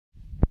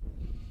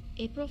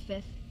April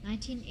 5th,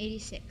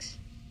 1986.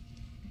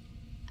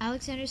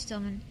 Alexander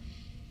Stillman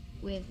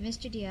with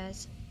Mr.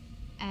 Diaz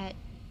at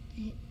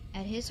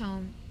his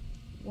home,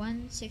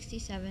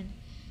 167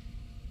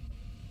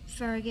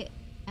 Farragut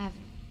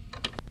Avenue.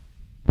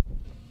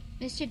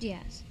 Mr.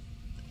 Diaz,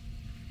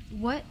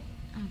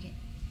 okay.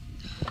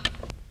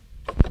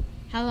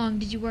 How long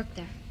did you work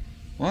there?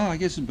 Well, I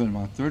guess it's been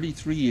about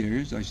 33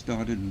 years. I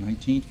started in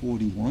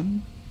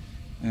 1941,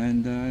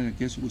 and I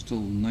guess it was till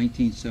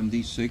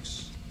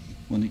 1976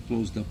 when they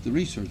closed up the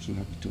research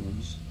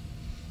laboratories.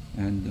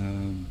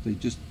 And they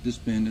just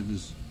disbanded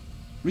this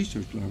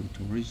research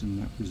laboratories,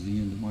 and that was the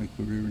end of my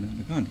career in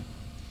Anaconda.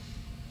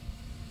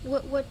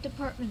 What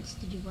departments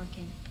did you work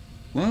in?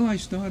 Well, I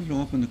started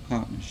off in the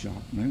cotton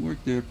shop, and I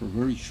worked there for a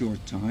very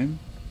short time.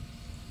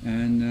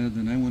 And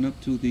then I went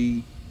up to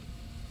the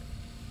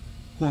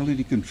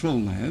quality control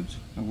labs.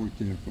 I worked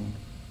there for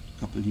a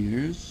couple of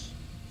years.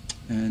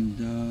 And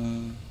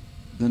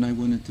then I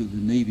went into the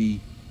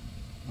Navy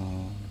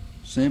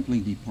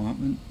sampling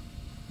department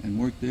and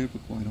worked there for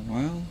quite a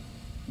while.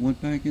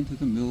 Went back into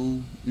the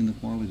mill in the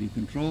quality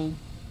control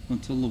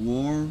until the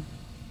war.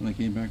 When I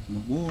came back from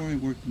the war, I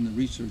worked in the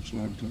research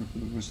laboratory for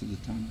the rest of the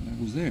time that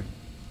I was there.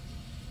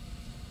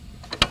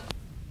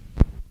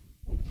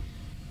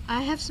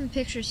 I have some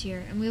pictures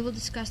here, and we will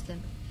discuss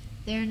them.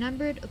 They are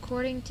numbered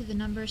according to the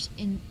numbers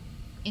in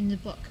the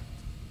book.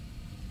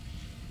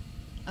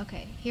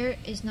 Okay, here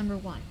is number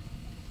 1.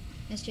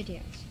 Mr.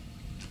 Diaz.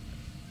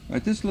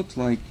 Right, this looks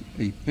like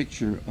a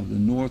picture of the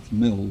North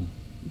Mill,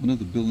 one of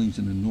the buildings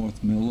in the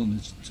North Mill, and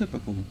it's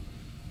typical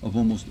of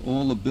almost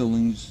all the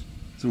buildings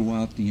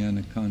throughout the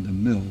Anaconda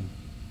Mill.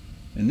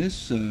 And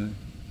this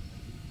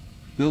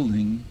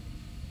building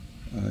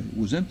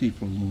was empty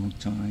for a long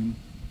time,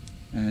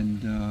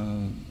 and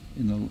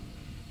in the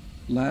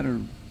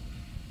latter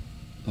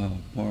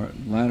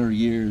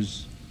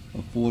years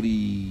of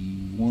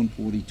 41,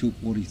 42,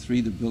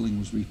 43, the building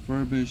was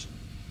refurbished,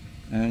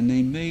 and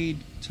they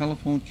made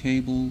telephone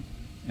cable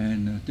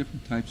and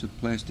different types of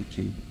plastic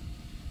cable.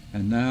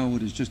 And now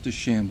it is just a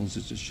shambles.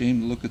 It's a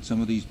shame to look at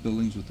some of these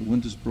buildings with the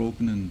windows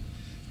broken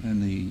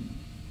and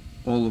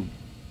all the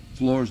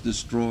floors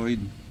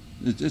destroyed.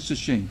 It's a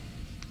shame.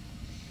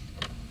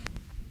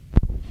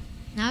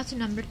 Now to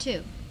number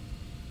 2.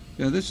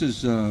 Yeah, this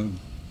is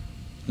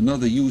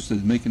another use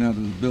that's making out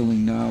of the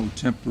building now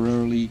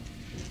temporarily.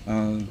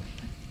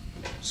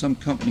 Some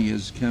company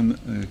has come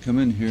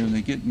in here, and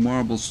they get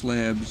marble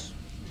slabs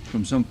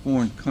from some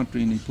foreign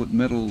country, and they put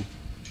metal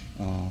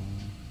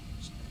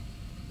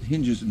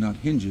hinges, not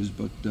hinges,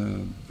 but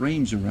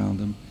frames around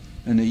them,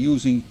 and they're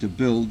using it to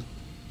build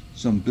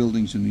some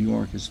buildings in New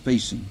York as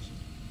facings.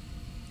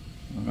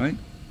 All right?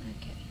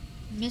 Okay.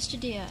 Mr.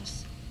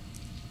 Diaz,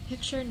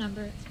 picture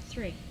number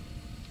 3.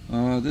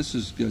 This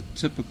is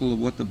typical of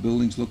what the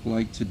buildings look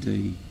like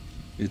today.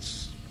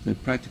 They're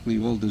practically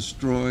all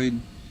destroyed,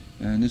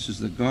 and this is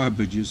the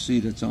garbage you see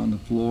that's on the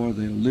floor.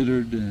 They're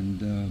littered,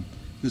 and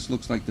this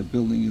looks like the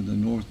building of the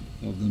North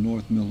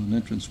Mill, an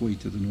entranceway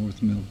to the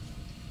North Mill.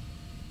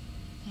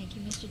 Thank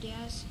you, Mr.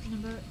 Diaz.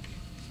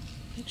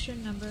 Picture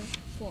number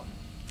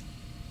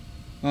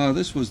 4.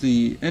 This was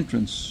the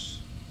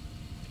entrance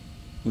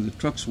where the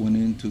trucks went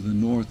into the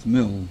North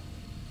Mill,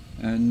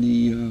 and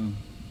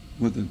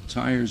where the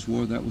tires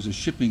were, that was a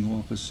shipping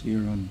office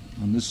here on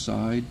this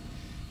side,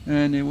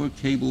 and there were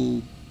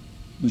cable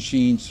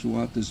machines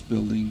throughout this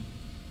building,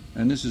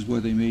 and this is where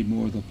they made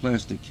more of the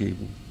plastic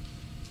cable.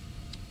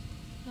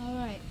 All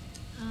right.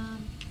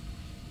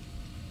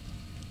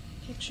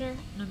 Picture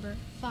number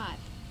 5.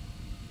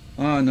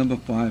 Number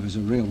 5 is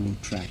a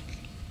railroad track.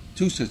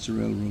 2 sets of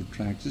railroad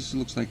tracks. This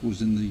looks like it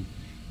was in the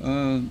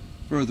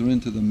further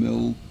into the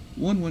mill.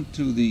 One went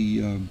to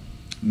the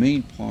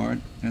main part,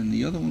 and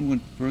the other one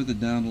went further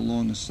down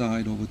along the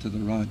side over to the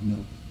rod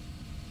mill.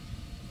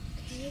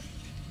 Okay.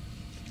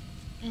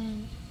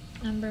 And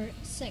number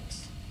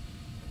 6.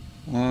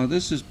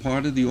 This is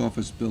part of the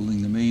office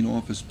building, the main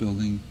office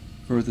building,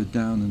 further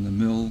down in the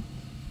mill,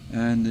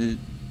 and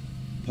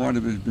part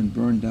of it had been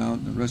burned out,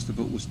 and the rest of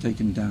it was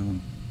taken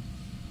down.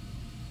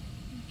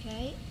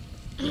 Okay.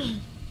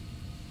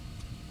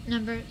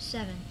 Number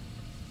 7.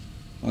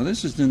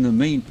 This is in the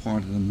main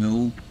part of the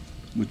mill,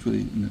 which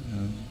we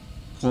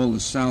call the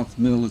South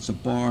Mill. It's a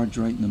barge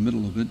right in the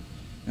middle of it,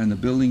 and the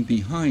building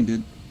behind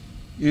it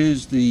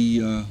is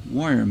the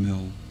wire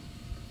mill,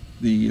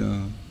 the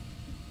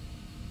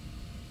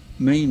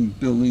main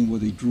building where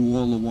they drew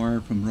all the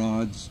wire from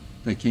rods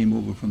that came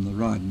over from the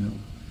rod mill.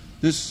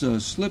 This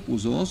slip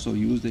was also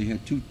used. They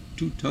had two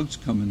tugs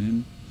coming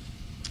in.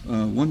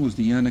 One was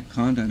the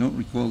Anaconda. I don't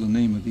recall the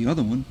name of the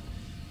other one,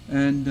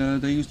 and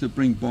they used to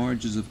bring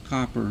barges of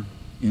copper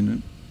in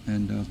it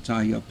and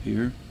tie up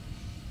here.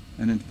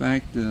 And in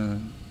fact, there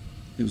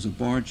was a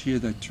barge here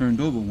that turned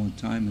over one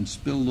time and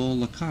spilled all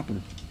the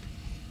copper.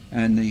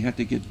 And they had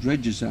to get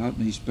dredges out,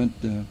 and they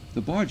spent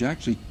the barge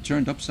actually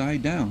turned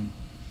upside down.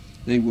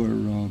 They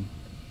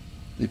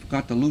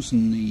forgot to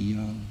loosen the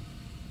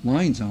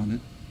lines on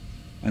it,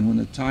 and when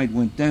the tide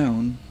went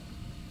down,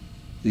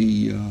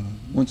 the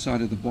one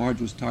side of the barge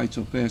was tied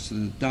so fast to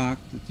the dock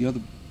that the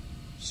other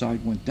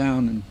side went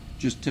down and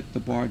just tipped the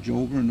barge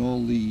over, and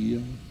all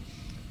the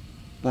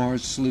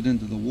bars slid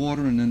into the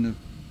water, and then it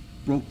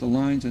broke the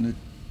lines, and it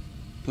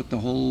put the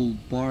whole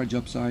barge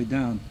upside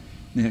down.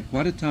 And they had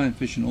quite a time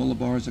fishing all the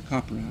bars of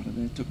copper out of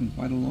it. It took them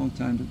quite a long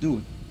time to do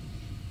it.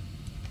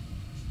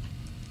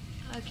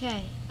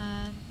 Okay,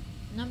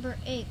 number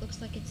 8 looks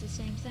like it's the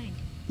same thing.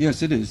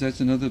 Yes, it is. That's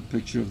another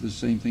picture of the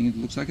same thing. It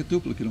looks like a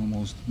duplicate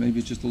almost. Maybe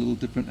it's just a little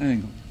different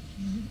angle.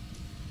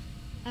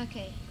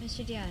 Okay,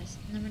 Mr. Diaz,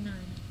 number 9.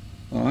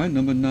 All right,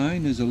 number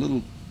 9 is a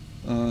little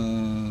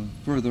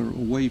further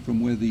away from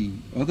where the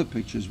other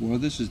pictures were.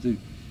 This is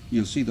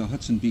you'll see the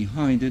Hudson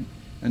behind it,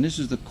 and this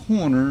is the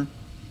corner.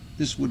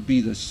 This would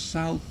be the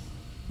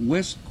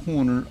southwest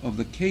corner of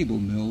the cable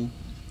mill.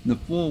 And the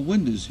 4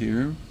 windows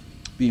here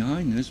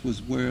behind this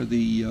was where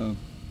the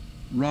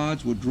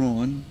rods were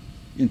drawn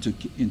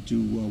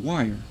into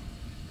wire.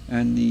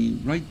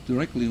 And right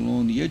directly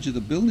along the edge of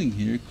the building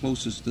here,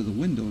 closest to the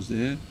windows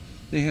there,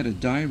 they had a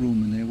dye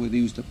room in there where they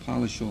used to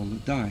polish all the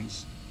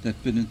dyes that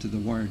fit into the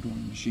wire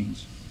drawing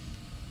machines.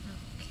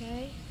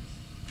 Okay,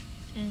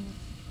 and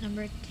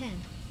number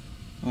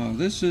 10.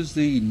 This is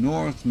the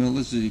north mill.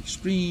 This is the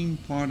extreme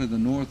part of the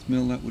north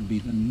mill. That would be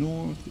the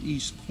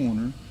northeast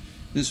corner.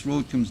 This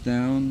road comes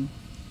down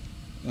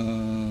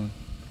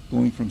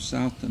going from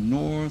south to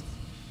north,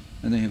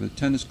 and they have a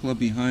tennis club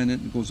behind it.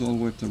 It goes all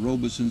the way up to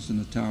Robeson's and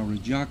the Tower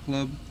Ridge Yacht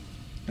Club.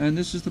 And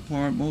this is the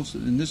part,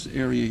 in this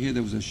area here,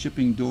 there was a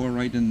shipping door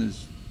right in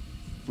this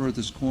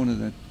furthest corner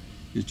that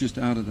is just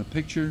out of the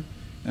picture.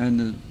 And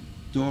the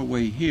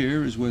doorway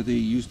here is where they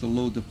used to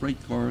load the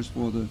freight cars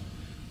for the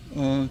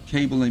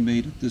cable they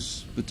made at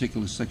this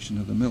particular section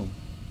of the mill.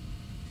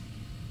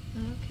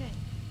 Okay.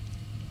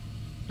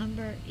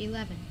 Number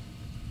 11.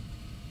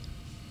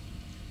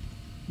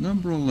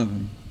 Number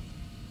 11.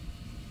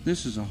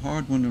 This is a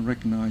hard one to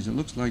recognize. It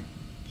looks like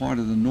part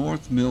of the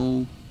North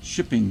Mill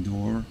shipping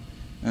door,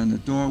 and the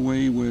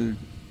doorway where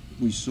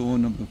we saw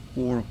number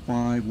 4 or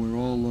 5,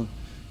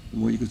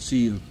 where you could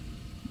see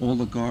all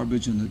the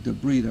garbage and the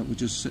debris that was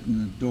just sitting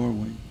in the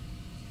doorway.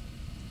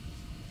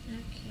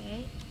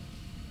 Okay.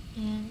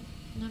 And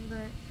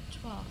number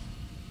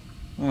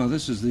 12.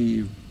 This is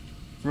the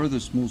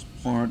furthest most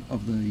part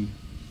of the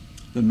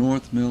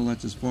North Mill.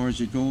 That's as far as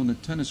you go, and the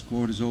tennis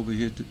court is over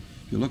here. If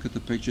you look at the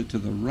picture, to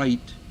the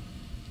right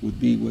would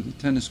be where the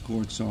tennis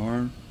courts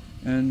are,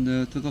 and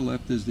to the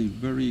left is the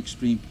very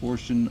extreme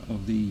portion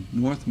of the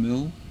North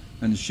Mill,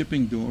 and the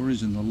shipping door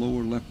is in the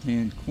lower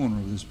left-hand corner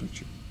of this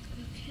picture.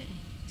 Okay.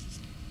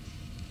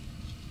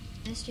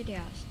 Mr.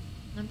 Diaz,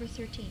 number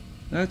 13.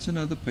 That's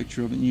another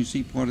picture of it, and you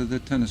see part of the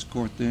tennis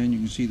court there, and you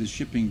can see the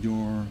shipping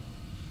door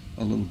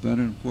a little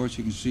better, and of course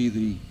you can see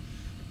the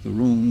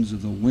rooms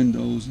of the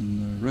windows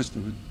and the rest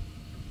of it.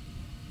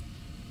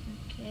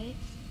 Okay.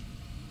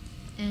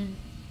 And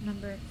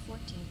number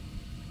 14.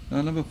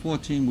 Number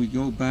 14, we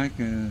go back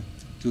to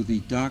the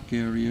dock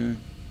area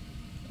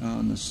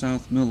on the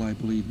South Mill, I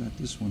believe that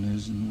this one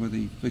is, and where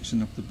they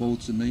fixing up the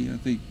boats, and I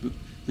think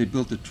they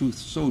built a Truth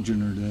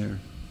Sojourner there.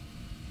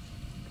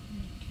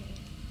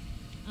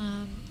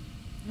 Okay.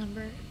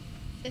 Number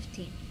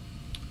 15.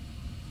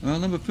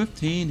 Number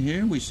 15,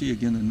 here we see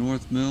again the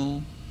North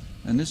Mill,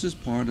 and this is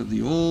part of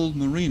the old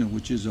marina,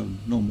 which is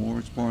no more.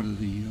 It's part of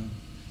the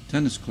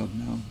tennis club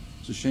now.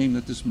 It's a shame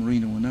that this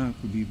marina went out. It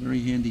would be a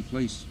very handy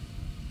place.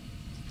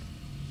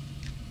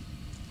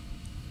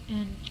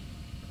 And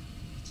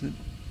that's it.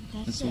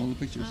 That's it. all the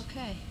pictures.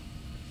 Okay.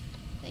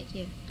 Thank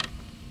you.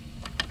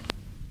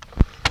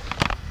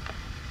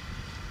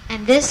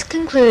 And this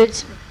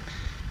concludes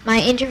my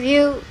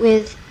interview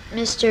with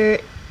Mr.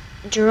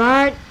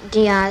 Gerald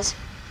Diaz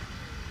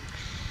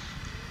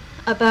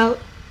about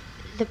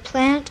the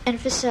plant and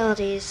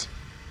facilities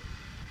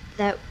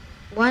that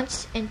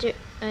once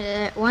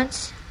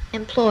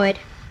employed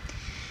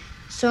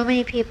so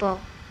many people,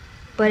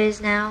 but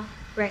is now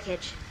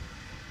wreckage.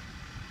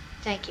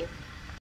 Thank you.